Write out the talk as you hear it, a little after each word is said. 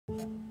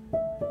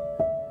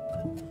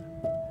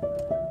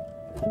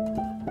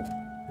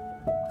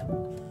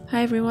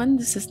Hi everyone,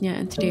 this is Nya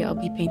and today I'll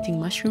be painting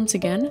mushrooms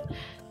again.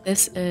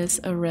 This is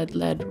a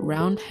Redlead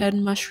Roundhead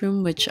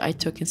mushroom which I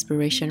took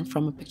inspiration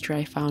from a picture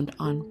I found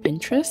on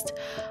Pinterest.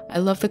 I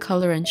love the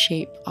color and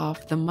shape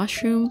of the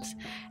mushrooms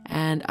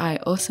and I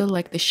also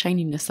like the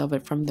shininess of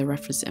it from the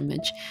reference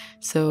image.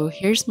 So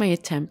here's my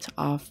attempt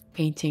of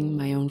painting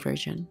my own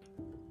version.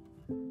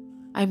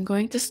 I'm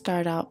going to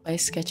start out by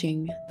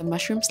sketching the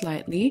mushrooms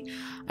lightly.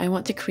 I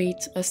want to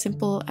create a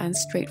simple and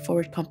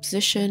straightforward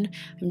composition.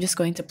 I'm just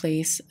going to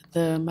place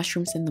the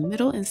mushrooms in the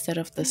middle instead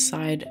of the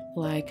side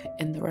like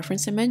in the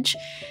reference image.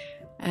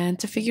 And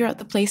to figure out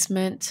the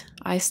placement,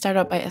 I start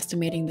out by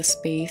estimating the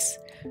space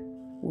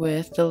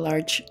with the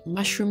large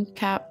mushroom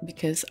cap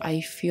because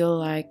I feel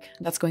like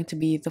that's going to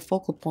be the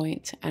focal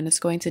point and it's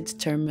going to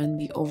determine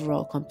the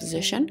overall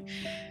composition.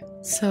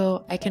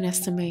 So I can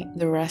estimate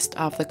the rest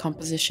of the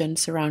composition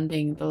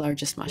surrounding the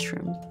largest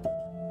mushroom.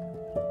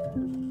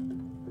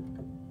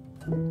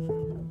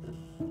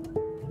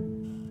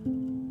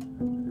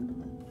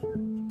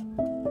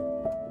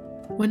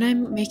 When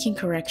I'm making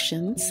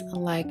corrections,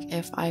 like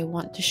if I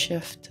want to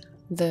shift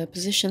the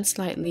position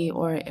slightly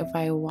or if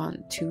I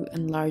want to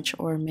enlarge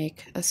or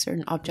make a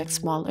certain object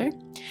smaller,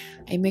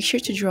 I make sure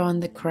to draw on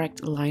the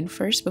correct line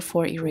first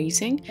before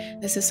erasing.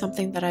 This is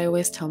something that I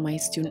always tell my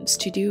students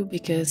to do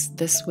because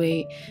this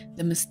way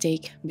the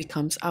mistake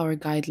becomes our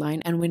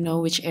guideline and we know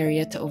which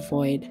area to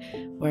avoid.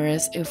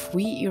 Whereas if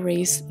we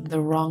erase the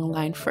wrong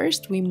line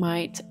first, we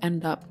might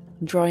end up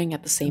drawing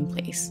at the same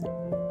place.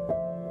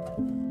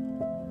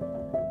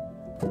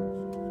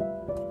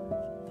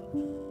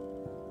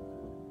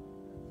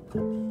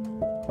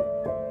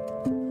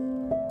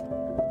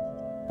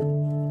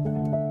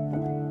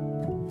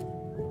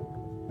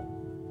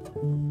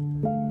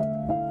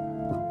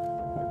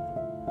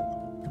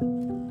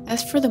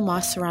 As for the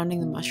moss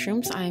surrounding the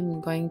mushrooms, I'm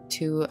going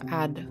to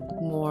add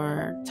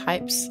more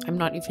types. I'm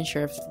not even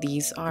sure if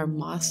these are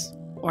moss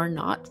or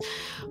not,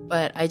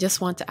 but I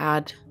just want to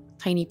add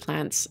tiny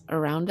plants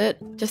around it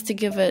just to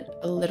give it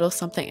a little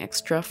something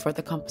extra for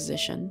the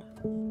composition.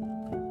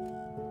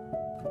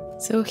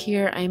 So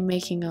here I'm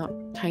making up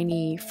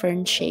tiny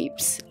fern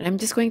shapes and I'm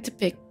just going to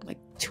pick like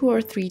 2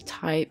 or 3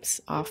 types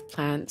of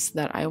plants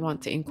that I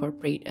want to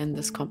incorporate in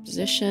this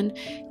composition.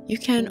 You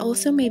can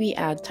also maybe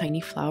add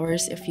tiny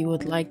flowers if you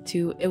would like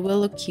to. It will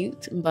look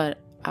cute, but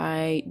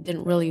I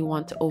didn't really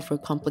want to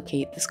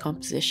overcomplicate this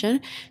composition,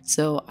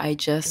 so I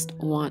just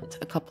want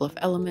a couple of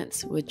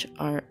elements, which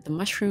are the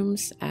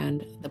mushrooms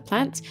and the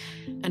plant,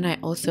 and I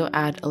also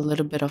add a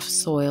little bit of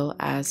soil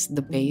as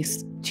the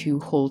base to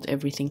hold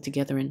everything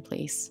together in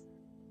place.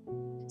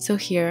 So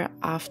here,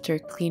 after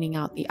cleaning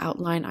out the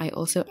outline, I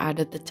also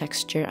added the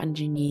texture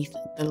underneath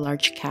the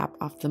large cap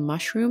of the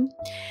mushroom.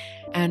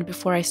 And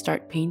before I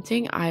start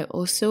painting, I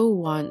also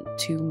want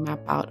to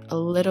map out a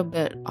little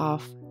bit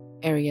of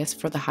areas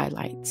for the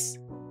highlights.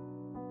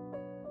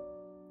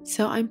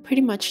 So I'm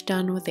pretty much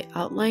done with the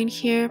outline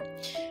here.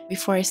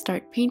 Before I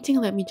start painting,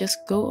 let me just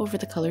go over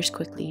the colors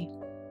quickly.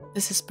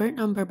 This is Burnt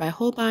Umber by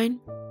Holbein,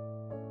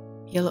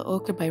 Yellow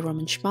Ochre by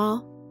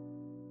Szmal,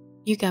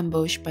 New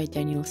Gamboge by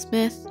Daniel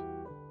Smith,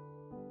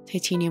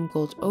 Titanium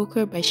Gold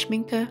Ochre by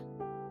Schmincke,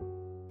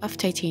 Buff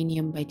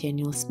Titanium by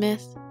Daniel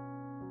Smith,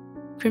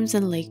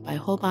 Crimson Lake by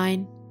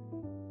Holbein,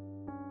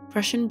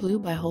 Prussian Blue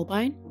by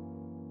Holbein,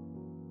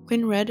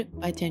 Quin Red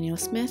by Daniel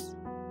Smith,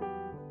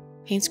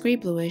 Payne Grey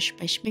Bluish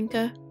by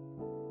Schmincke,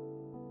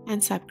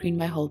 and Sap Green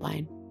by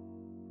Holbein.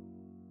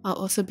 I'll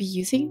also be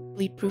using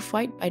Bleed Proof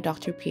White by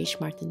Dr. P.H.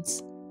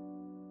 Martins.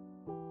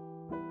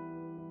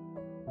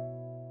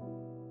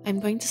 I'm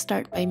going to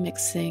start by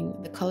mixing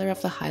the color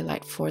of the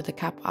highlight for the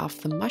cap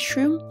of the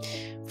mushroom.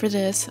 For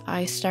this,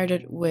 I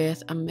started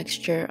with a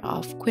mixture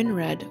of Quin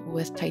Red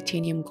with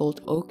Titanium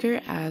Gold Ochre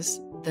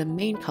as the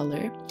main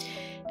color,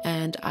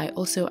 and I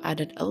also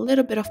added a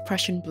little bit of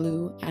Prussian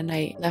Blue and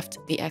I left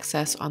the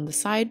excess on the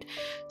side,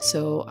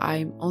 so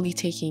I'm only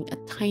taking a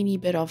tiny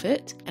bit of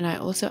it, and I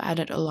also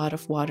added a lot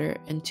of water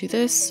into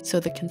this, so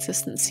the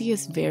consistency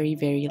is very,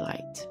 very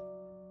light.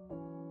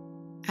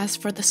 As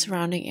for the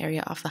surrounding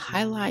area of the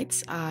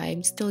highlights,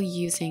 I'm still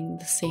using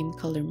the same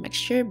color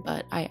mixture,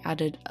 but I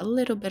added a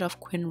little bit of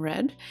Quin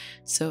Red,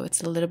 so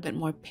it's a little bit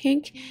more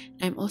pink.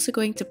 I'm also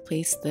going to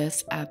place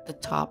this at the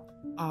top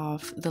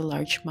of the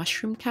large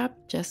mushroom cap,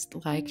 just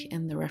like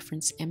in the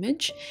reference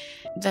image.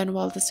 Then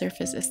while the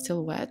surface is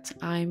still wet,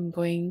 I'm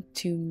going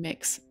to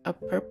mix a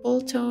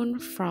purple tone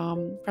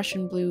from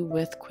Prussian Blue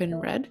with Quin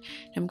Red.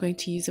 I'm going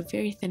to use a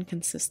very thin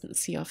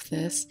consistency of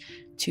this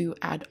to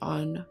add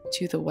on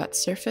to the wet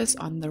surface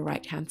on the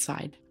right hand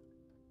side.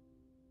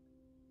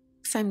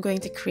 Next, I'm going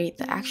to create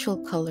the actual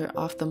color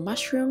of the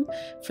mushroom.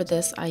 For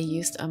this, I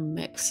used a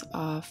mix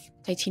of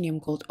Titanium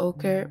Gold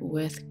Ochre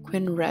with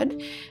Quin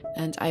Red,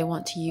 and I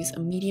want to use a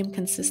medium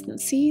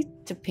consistency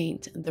to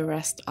paint the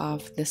rest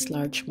of this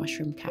large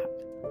mushroom cap.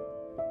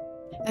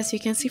 As you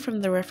can see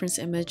from the reference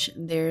image,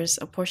 there's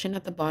a portion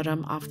at the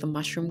bottom of the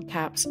mushroom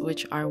caps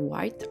which are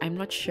white. I'm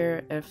not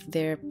sure if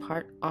they're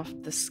part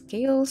of the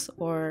scales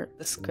or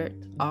the skirt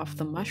of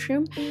the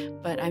mushroom,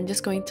 but I'm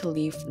just going to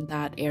leave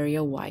that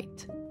area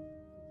white.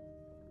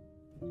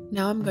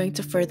 Now I'm going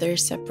to further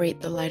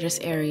separate the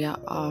lightest area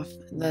of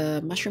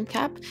the mushroom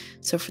cap.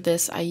 So for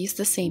this, I use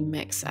the same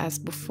mix as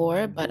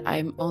before, but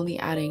I'm only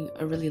adding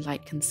a really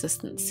light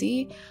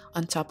consistency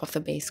on top of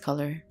the base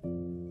color.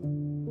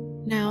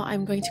 Now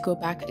I'm going to go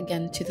back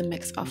again to the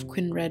mix of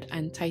Quin Red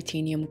and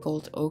Titanium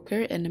Gold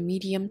Ochre in a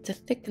medium to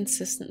thick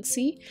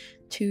consistency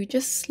to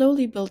just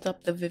slowly build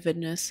up the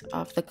vividness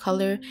of the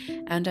color,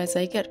 and as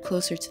I get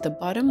closer to the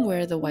bottom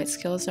where the white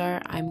scales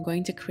are, I'm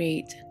going to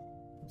create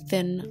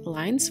thin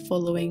lines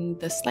following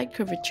the slight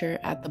curvature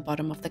at the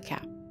bottom of the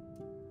cap.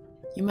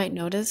 You might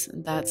notice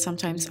that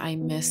sometimes I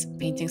miss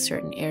painting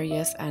certain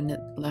areas and it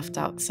left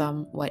out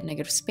some white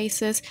negative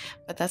spaces,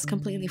 but that's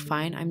completely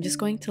fine. I'm just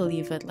going to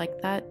leave it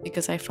like that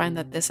because I find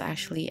that this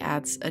actually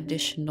adds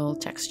additional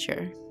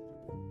texture.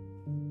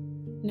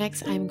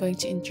 Next, I'm going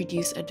to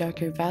introduce a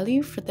darker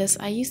value. For this,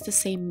 I use the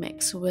same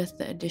mix with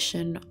the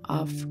addition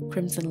of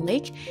Crimson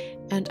Lake,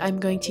 and I'm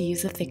going to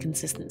use the thick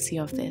consistency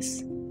of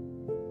this.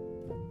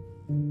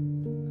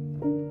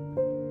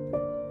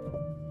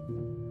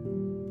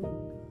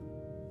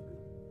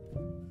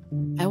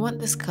 I want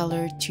this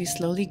color to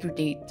slowly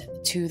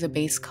gradate to the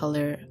base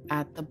color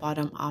at the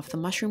bottom of the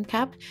mushroom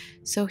cap,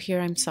 so here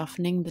I'm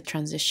softening the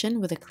transition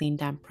with a clean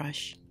damp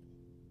brush.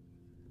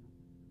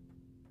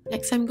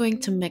 Next, I'm going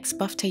to mix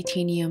buff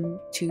titanium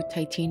to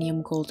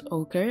titanium gold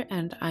ochre,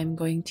 and I'm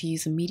going to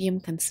use a medium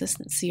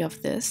consistency of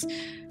this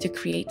to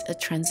create a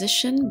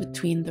transition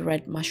between the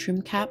red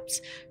mushroom caps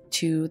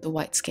to the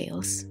white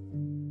scales.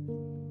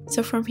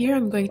 So from here,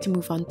 I'm going to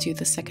move on to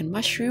the second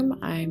mushroom.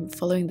 I'm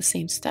following the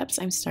same steps.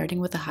 I'm starting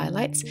with the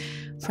highlights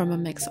from a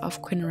mix of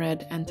Quin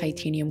Red and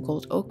Titanium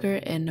Gold Ochre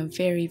in a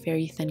very,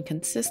 very thin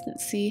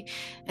consistency.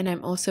 And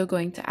I'm also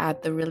going to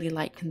add the really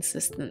light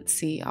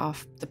consistency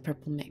of the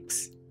purple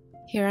mix.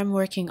 Here I'm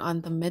working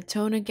on the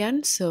mid-tone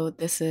again, so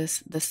this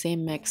is the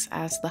same mix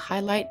as the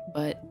highlight,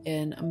 but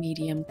in a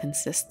medium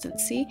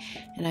consistency.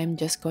 And I'm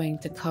just going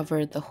to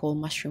cover the whole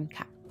mushroom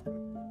cap.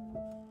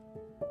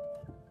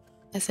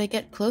 As I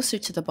get closer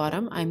to the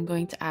bottom, I'm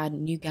going to add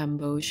new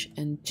Gamboge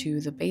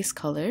into the base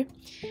color,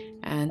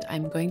 and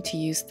I'm going to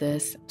use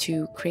this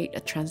to create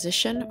a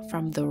transition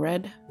from the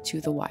red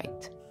to the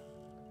white.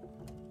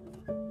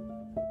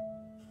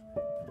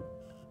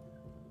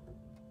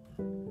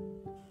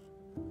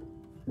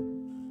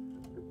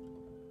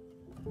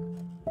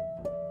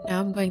 Now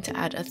I'm going to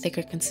add a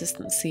thicker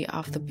consistency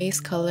of the base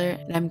color,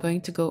 and I'm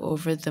going to go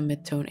over the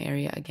mid-tone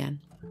area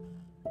again.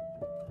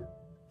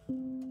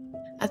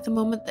 At the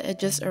moment, the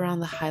edges around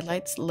the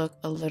highlights look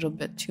a little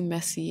bit too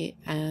messy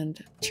and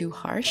too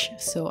harsh,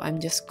 so I'm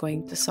just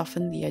going to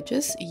soften the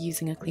edges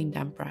using a clean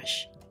damp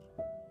brush.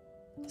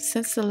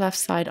 Since the left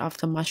side of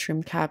the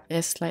mushroom cap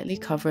is slightly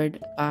covered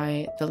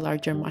by the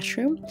larger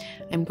mushroom,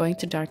 I'm going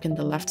to darken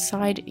the left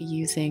side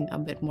using a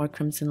bit more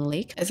Crimson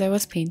Lake. As I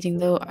was painting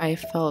though, I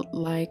felt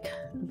like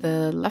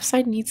the left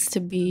side needs to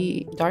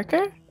be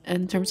darker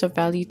in terms of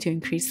value to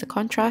increase the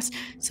contrast,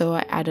 so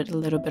I added a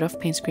little bit of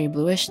Payne's Grey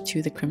Bluish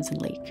to the Crimson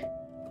Lake.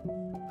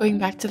 Going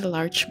back to the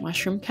large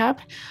mushroom cap,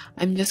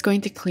 I'm just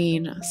going to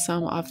clean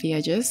some of the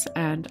edges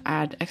and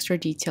add extra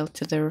detail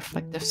to the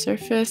reflective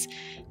surface,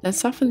 then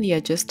soften the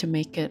edges to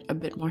make it a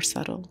bit more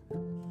subtle.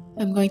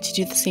 I'm going to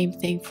do the same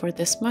thing for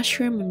this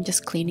mushroom. I'm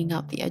just cleaning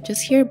out the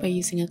edges here by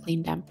using a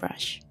clean damp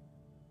brush.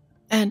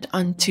 And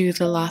onto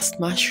the last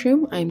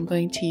mushroom, I'm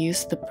going to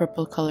use the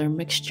purple color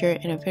mixture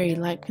in a very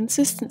light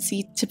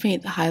consistency to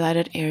paint the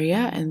highlighted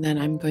area, and then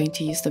I'm going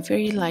to use the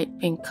very light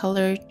pink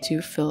color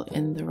to fill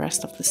in the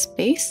rest of the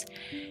space,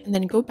 and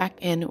then go back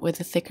in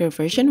with a thicker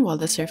version while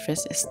the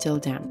surface is still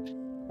damp.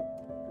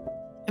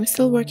 I'm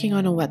still working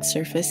on a wet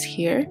surface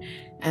here,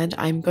 and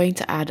I'm going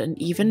to add an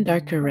even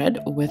darker red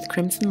with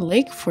Crimson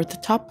Lake for the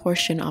top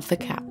portion of the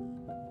cap.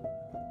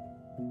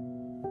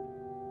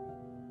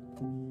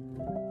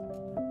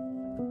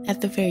 At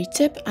the very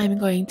tip, I'm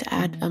going to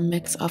add a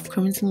mix of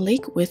Crimson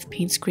Lake with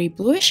Payne's Grey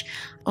Bluish,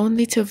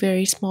 only to a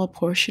very small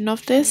portion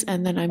of this,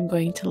 and then I'm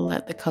going to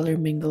let the color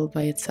mingle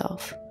by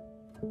itself.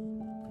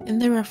 In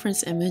the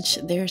reference image,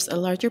 there's a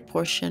larger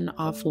portion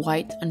of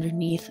white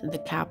underneath the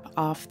cap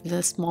of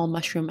the small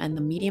mushroom and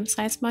the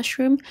medium-sized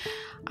mushroom.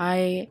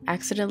 I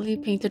accidentally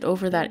painted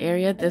over that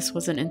area. This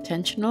wasn't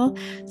intentional,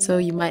 so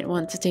you might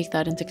want to take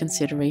that into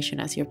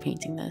consideration as you're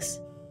painting this.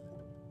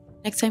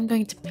 Next, I'm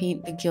going to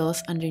paint the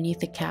gills underneath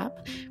the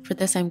cap. For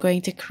this, I'm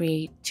going to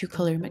create two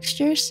color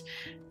mixtures.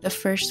 The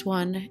first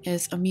one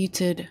is a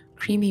muted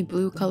creamy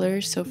blue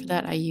color, so for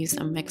that I use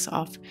a mix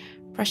of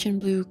Prussian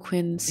blue,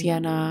 Quin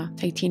Sienna,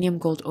 Titanium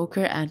Gold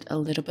Ochre, and a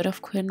little bit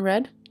of Quin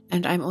Red.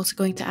 And I'm also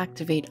going to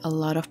activate a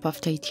lot of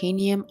buff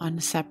titanium on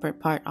a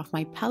separate part of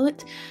my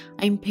palette.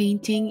 I'm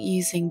painting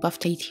using buff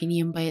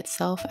titanium by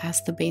itself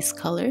as the base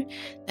color.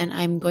 Then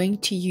I'm going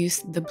to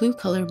use the blue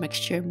color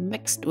mixture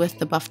mixed with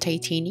the buff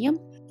titanium.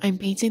 I'm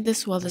painting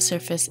this while the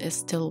surface is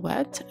still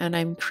wet, and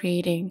I'm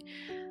creating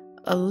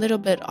a little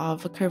bit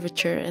of a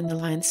curvature in the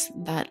lines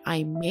that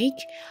I make,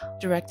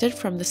 directed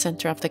from the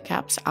center of the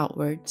caps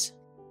outwards.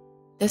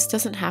 This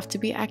doesn't have to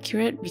be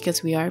accurate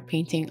because we are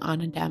painting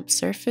on a damp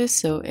surface,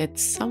 so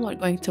it's somewhat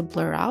going to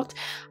blur out.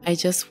 I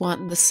just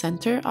want the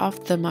center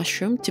of the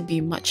mushroom to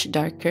be much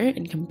darker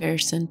in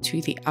comparison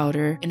to the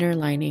outer inner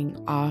lining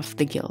of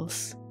the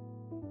gills.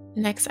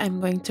 Next,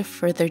 I'm going to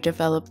further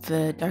develop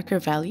the darker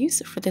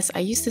values. For this, I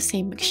used the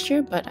same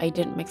mixture, but I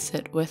didn't mix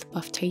it with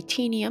buff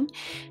titanium,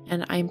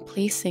 and I'm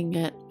placing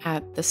it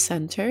at the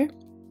center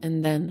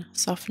and then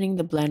softening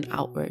the blend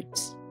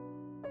outwards.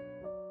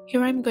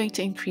 Here I'm going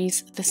to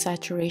increase the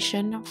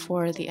saturation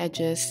for the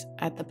edges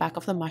at the back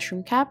of the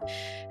mushroom cap,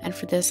 and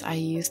for this I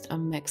used a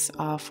mix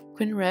of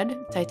Quin Red,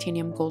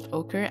 Titanium Gold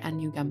Ochre, and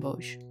New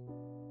Gamboge.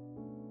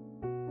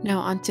 Now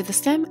onto the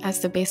stem.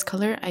 As the base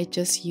color, I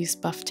just used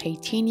buff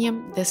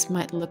titanium. This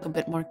might look a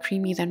bit more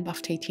creamy than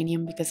buff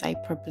titanium because I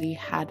probably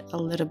had a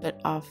little bit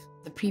of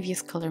the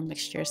previous color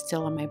mixture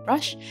still on my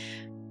brush,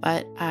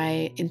 but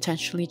I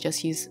intentionally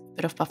just used a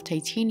bit of buff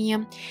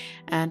titanium.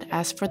 And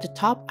as for the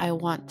top, I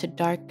want to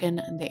darken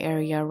the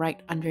area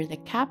right under the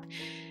cap.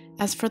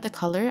 As for the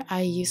color,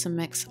 I use a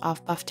mix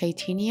of buff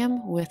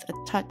titanium with a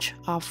touch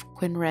of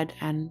Quin Red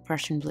and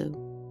Prussian blue.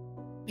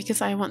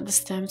 Because I want the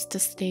stems to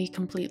stay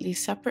completely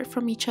separate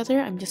from each other,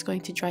 I'm just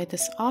going to dry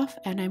this off,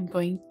 and I'm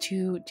going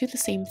to do the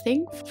same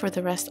thing for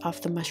the rest of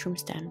the mushroom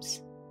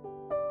stems.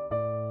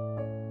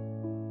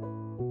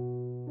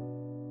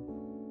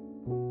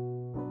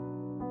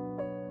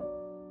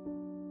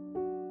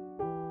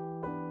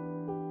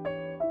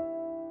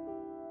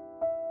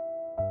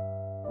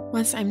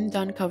 Once I'm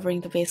done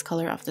covering the base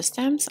color of the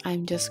stems,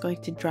 I'm just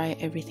going to dry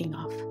everything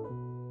off.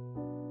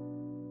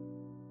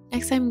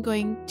 Next, I'm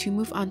going to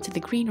move on to the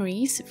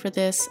greeneries. For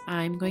this,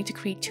 I'm going to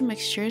create two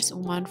mixtures,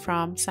 one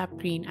from Sap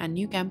Green and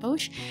New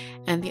Gamboge,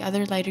 and the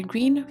other lighter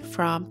green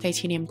from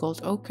Titanium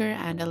Gold Ochre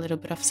and a little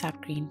bit of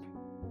Sap Green.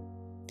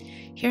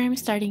 Here I'm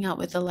starting out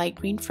with the light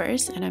green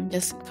first, and I'm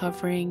just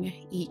covering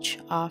each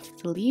of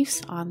the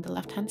leaves on the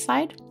left-hand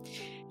side.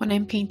 When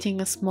I'm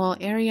painting a small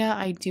area,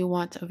 I do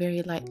want a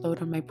very light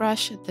load on my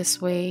brush. This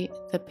way,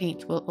 the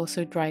paint will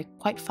also dry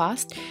quite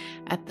fast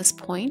at this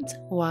point.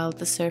 While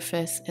the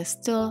surface is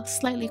still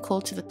slightly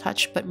cold to the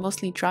touch, but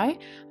mostly dry,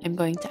 I'm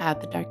going to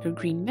add the darker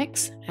green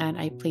mix, and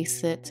I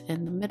place it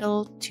in the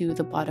middle to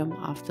the bottom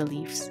of the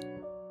leaves.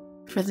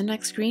 For the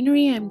next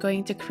greenery, I'm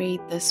going to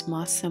create this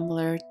moss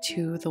similar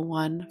to the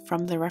one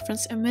from the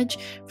reference image.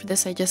 For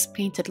this, I just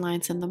painted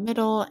lines in the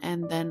middle,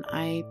 and then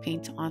I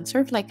paint on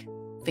sort of like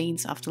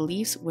veins of the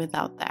leaves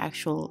without the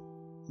actual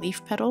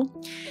leaf petal,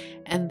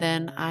 and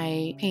then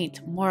I paint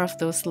more of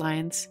those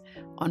lines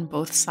on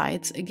both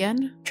sides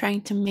again,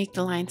 trying to make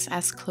the lines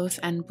as close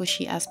and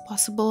bushy as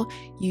possible.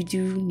 You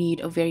do need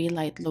a very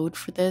light load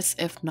for this,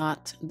 if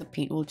not the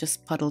paint will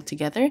just puddle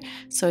together,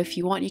 so if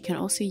you want you can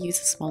also use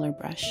a smaller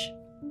brush.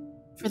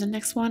 For the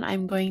next one,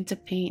 I'm going to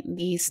paint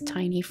these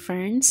tiny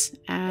ferns,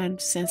 and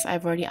since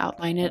I've already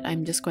outlined it,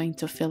 I'm just going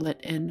to fill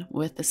it in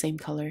with the same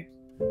color.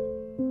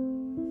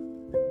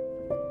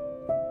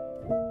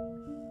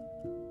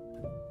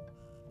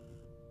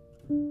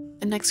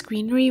 The next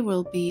greenery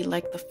will be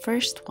like the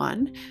first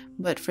one,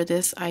 but for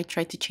this I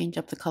tried to change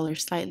up the color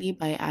slightly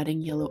by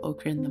adding yellow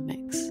ochre in the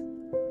mix.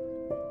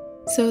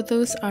 So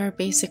those are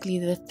basically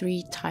the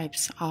three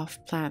types of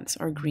plants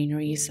or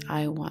greeneries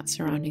I want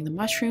surrounding the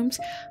mushrooms.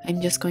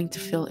 I'm just going to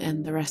fill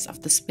in the rest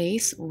of the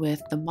space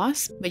with the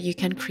moss, but you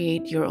can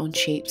create your own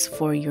shapes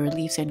for your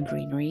leaves and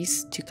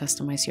greeneries to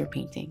customize your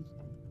painting.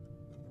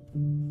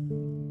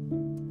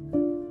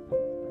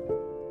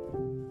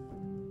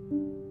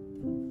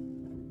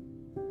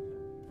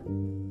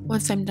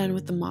 Once I'm done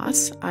with the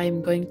moss,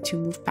 I'm going to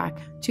move back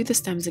to the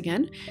stems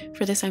again.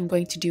 For this, I'm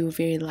going to do a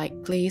very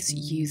light glaze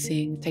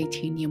using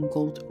Titanium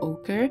Gold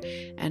Ochre,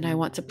 and I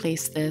want to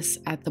place this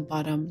at the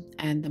bottom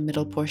and the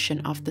middle portion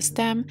of the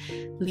stem,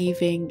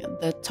 leaving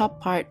the top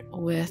part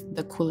with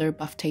the cooler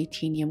buff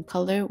titanium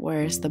color,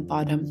 whereas the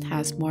bottom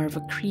has more of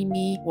a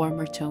creamy,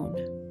 warmer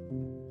tone.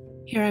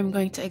 Here I'm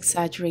going to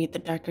exaggerate the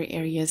darker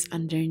areas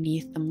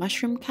underneath the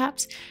mushroom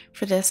caps.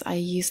 For this, I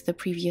used the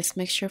previous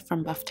mixture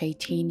from buff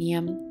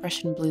titanium,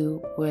 Prussian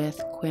blue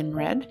with Quin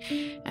Red,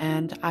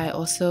 and I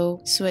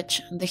also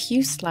switched the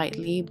hue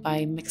slightly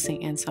by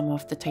mixing in some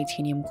of the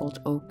titanium gold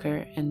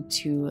ochre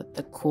into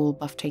the cool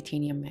buff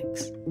titanium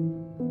mix.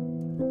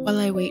 While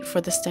I wait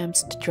for the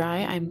stems to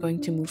dry, I'm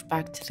going to move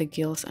back to the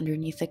gills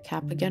underneath the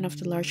cap again of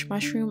the large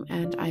mushroom,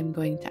 and I'm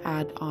going to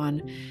add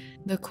on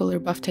the cooler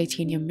buff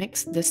titanium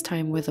mix, this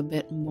time with a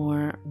bit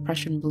more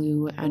Prussian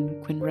blue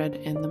and Quin Red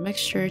in the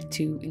mixture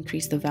to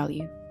increase the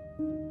value.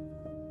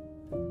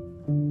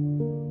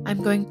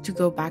 I'm going to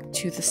go back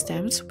to the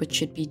stems, which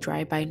should be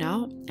dry by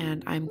now,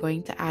 and I'm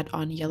going to add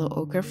on yellow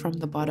ochre from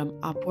the bottom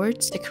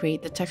upwards to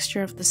create the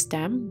texture of the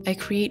stem. I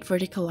create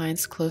vertical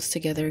lines close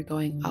together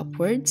going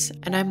upwards,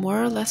 and I'm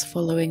more or less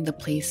following the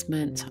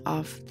placement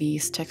of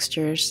these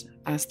textures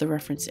as the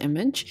reference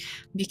image.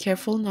 Be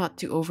careful not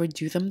to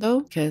overdo them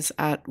though, because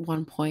at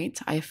one point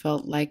I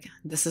felt like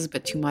this is a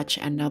bit too much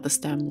and now the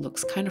stem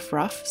looks kind of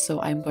rough, so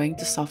I'm going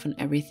to soften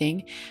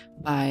everything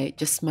by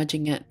just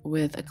smudging it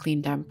with a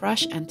clean damp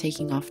brush and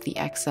taking off the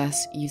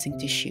excess using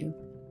tissue.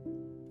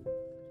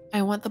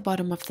 I want the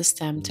bottom of the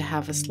stem to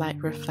have a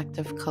slight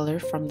reflective color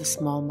from the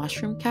small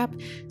mushroom cap,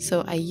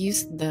 so I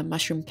used the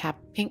mushroom cap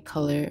pink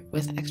color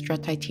with extra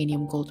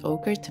titanium gold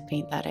ochre to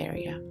paint that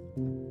area.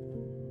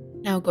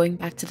 Now going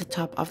back to the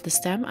top of the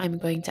stem, I'm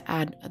going to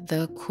add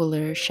the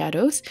cooler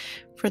shadows.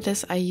 For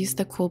this, I used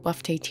the Cool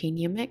Buff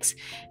Titanium mix,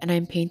 and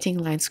I'm painting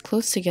lines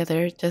close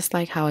together just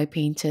like how I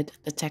painted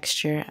the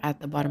texture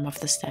at the bottom of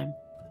the stem.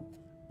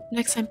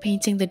 Next, I'm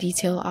painting the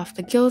detail of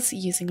the gills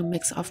using a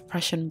mix of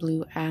Prussian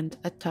blue and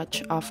a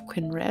touch of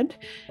Quin Red,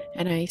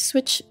 and I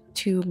switched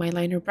to my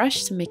liner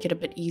brush to make it a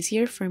bit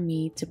easier for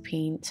me to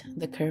paint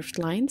the curved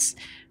lines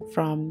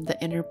from the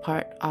inner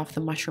part of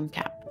the mushroom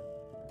cap.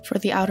 For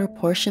the outer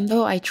portion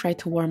though, I tried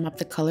to warm up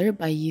the color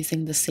by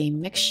using the same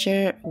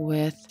mixture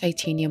with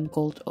titanium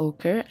gold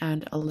ochre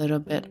and a little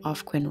bit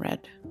of Quin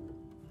Red.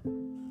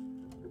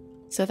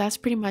 So that's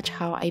pretty much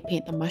how I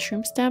paint the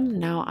mushroom stem.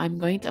 Now I'm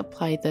going to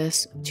apply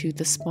this to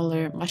the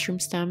smaller mushroom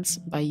stems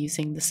by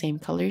using the same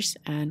colors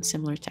and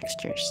similar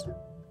textures.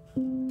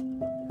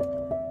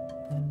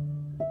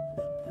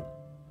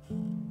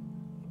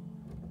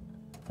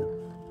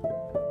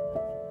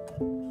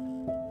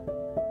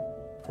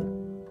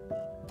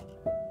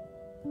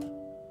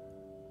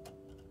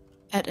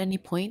 At any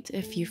point,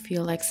 if you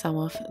feel like some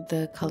of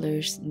the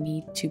colors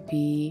need to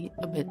be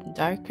a bit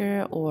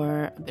darker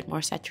or a bit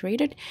more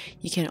saturated,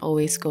 you can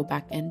always go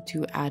back in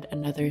to add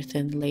another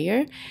thin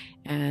layer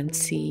and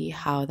see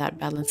how that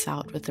balances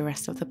out with the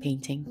rest of the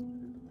painting.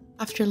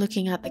 After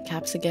looking at the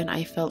caps again,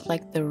 I felt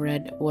like the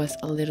red was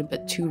a little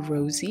bit too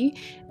rosy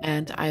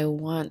and I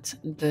want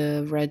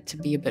the red to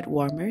be a bit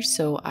warmer,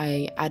 so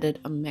I added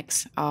a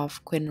mix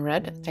of Quin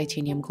Red,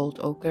 titanium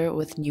gold ochre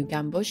with new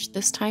Gamboge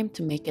this time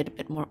to make it a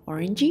bit more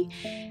orangey,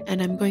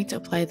 and I'm going to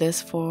apply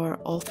this for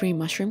all three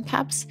mushroom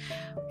caps.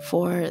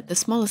 For the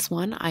smallest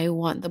one, I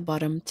want the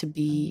bottom to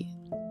be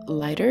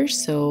lighter,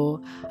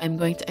 so I'm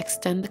going to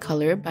extend the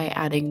color by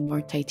adding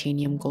more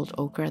titanium gold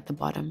ochre at the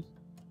bottom.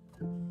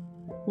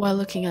 While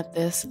looking at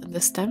this, the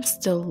stems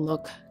still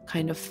look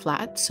kind of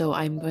flat, so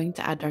I'm going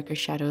to add darker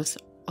shadows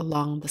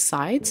along the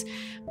sides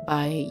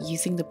by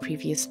using the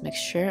previous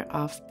mixture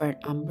of burnt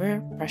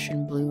umber,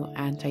 Prussian blue,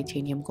 and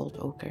titanium gold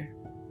ochre.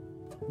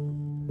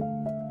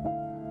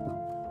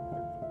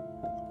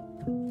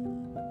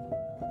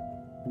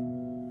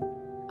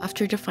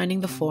 After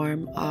defining the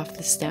form of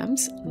the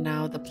stems,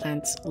 now the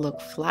plants look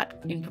flat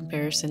in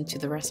comparison to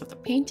the rest of the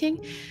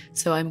painting,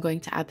 so I'm going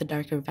to add the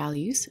darker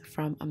values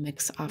from a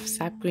mix of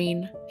sap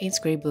green, Payne's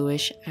grey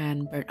bluish,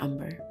 and burnt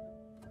umber.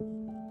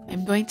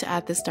 I'm going to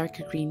add this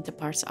darker green to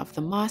parts of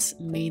the moss,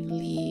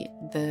 mainly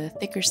the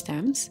thicker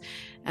stems,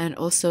 and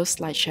also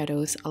slight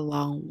shadows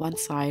along one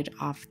side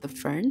of the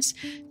ferns,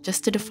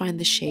 just to define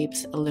the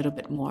shapes a little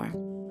bit more.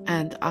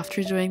 And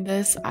after doing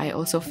this, I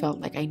also felt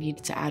like I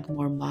needed to add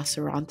more moss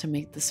around to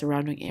make the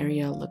surrounding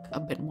area look a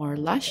bit more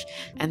lush,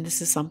 and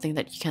this is something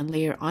that you can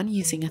layer on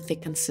using a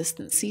thick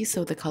consistency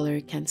so the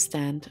color can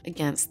stand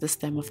against the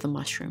stem of the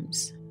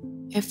mushrooms.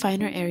 If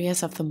finer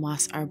areas of the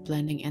moss are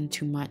blending in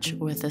too much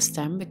with the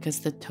stem because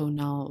the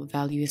tonal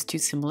value is too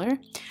similar,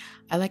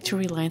 I like to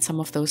reline some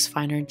of those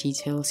finer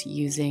details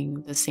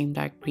using the same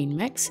dark green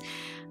mix,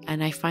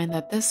 and I find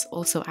that this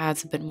also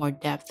adds a bit more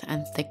depth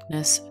and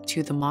thickness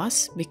to the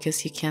moss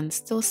because you can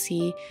still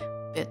see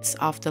bits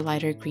of the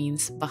lighter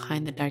greens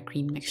behind the dark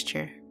green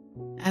mixture.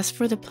 As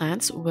for the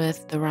plants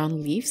with the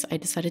round leaves, I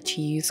decided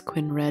to use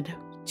Quin Red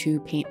to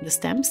paint the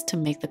stems to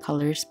make the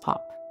colors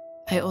pop.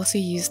 I also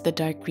used the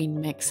dark green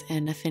mix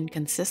in a thin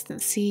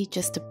consistency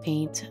just to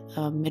paint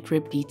a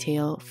midrib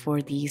detail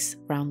for these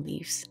round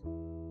leaves.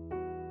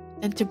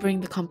 And to bring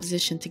the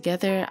composition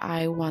together,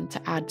 I want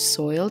to add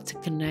soil to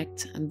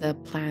connect the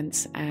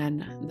plants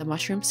and the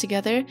mushrooms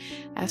together.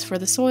 As for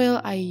the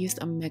soil, I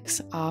used a mix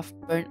of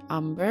burnt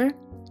umber,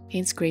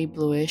 Payne's grey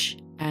bluish,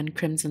 and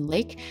crimson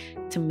lake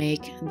to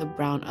make the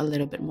brown a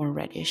little bit more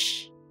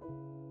reddish.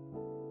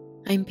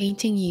 I'm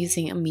painting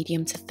using a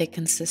medium to thick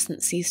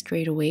consistency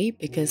straight away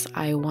because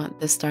I want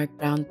this dark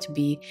brown to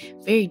be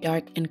very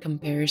dark in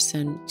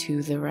comparison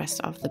to the rest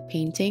of the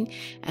painting,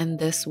 and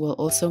this will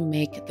also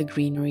make the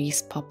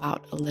greeneries pop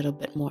out a little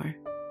bit more.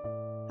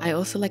 I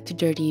also like to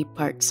dirty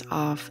parts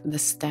of the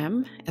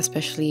stem,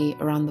 especially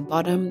around the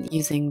bottom,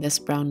 using this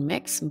brown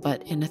mix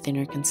but in a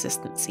thinner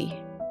consistency.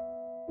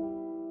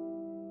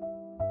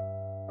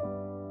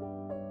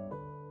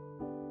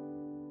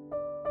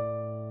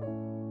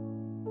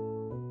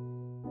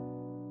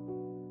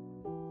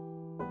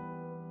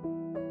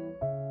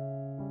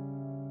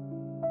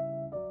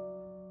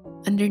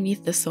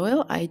 Underneath the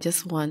soil, I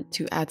just want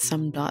to add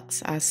some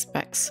dots as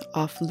specks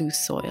of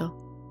loose soil.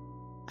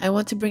 I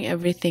want to bring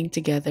everything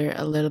together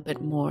a little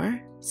bit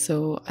more,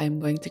 so I'm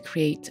going to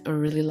create a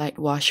really light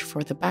wash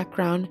for the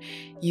background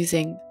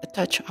using a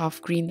touch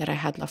of green that I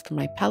had left on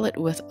my palette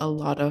with a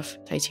lot of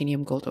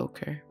titanium gold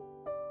ochre.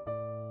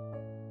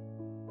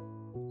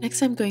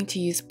 Next, I'm going to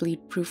use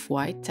bleed proof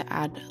white to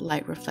add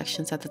light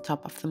reflections at the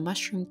top of the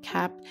mushroom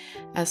cap,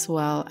 as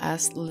well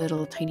as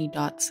little tiny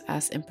dots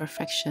as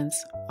imperfections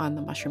on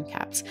the mushroom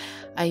caps.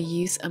 I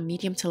use a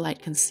medium to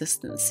light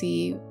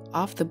consistency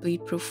of the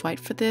bleed proof white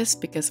for this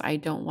because I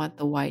don't want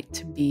the white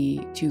to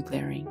be too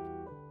glaring.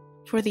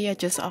 For the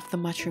edges of the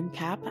mushroom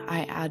cap,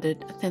 I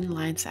added thin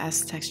lines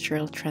as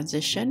textural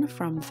transition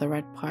from the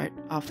red part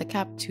of the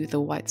cap to the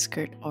white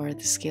skirt or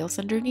the scales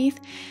underneath.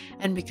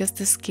 And because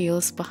the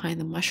scales behind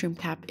the mushroom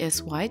cap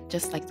is white,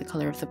 just like the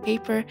color of the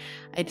paper,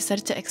 I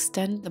decided to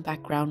extend the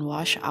background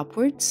wash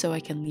upwards so I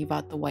can leave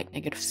out the white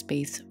negative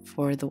space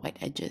for the white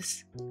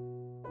edges.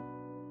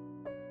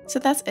 So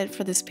that's it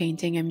for this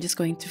painting. I'm just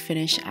going to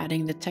finish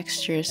adding the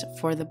textures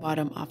for the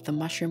bottom of the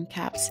mushroom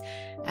caps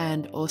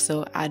and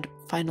also add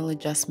final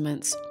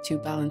adjustments to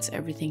balance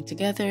everything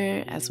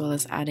together, as well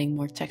as adding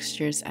more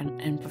textures and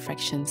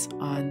imperfections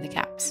on the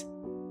caps.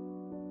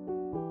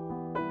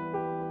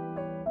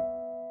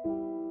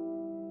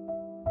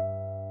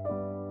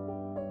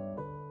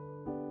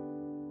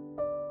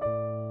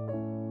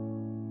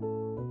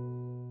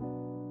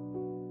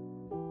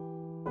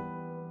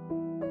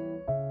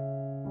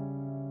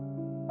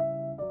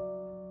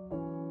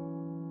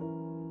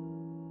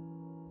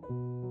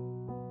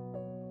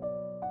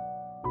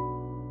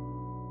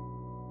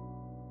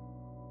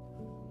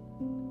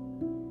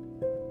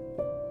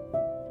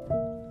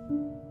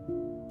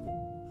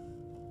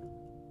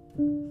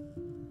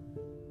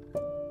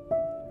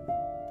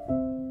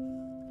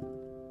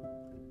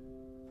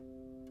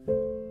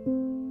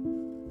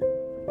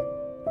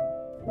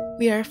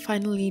 We are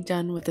finally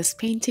done with this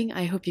painting.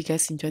 I hope you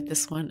guys enjoyed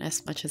this one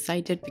as much as I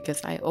did, because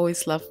I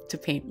always love to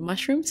paint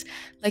mushrooms.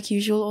 Like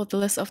usual, all the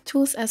list of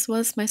tools as well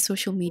as my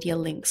social media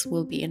links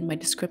will be in my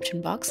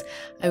description box.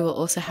 I will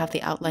also have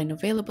the outline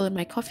available in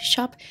my coffee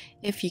shop.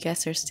 If you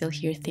guys are still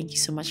here, thank you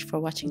so much for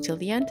watching till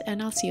the end,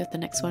 and I'll see you at the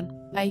next one.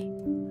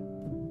 Bye!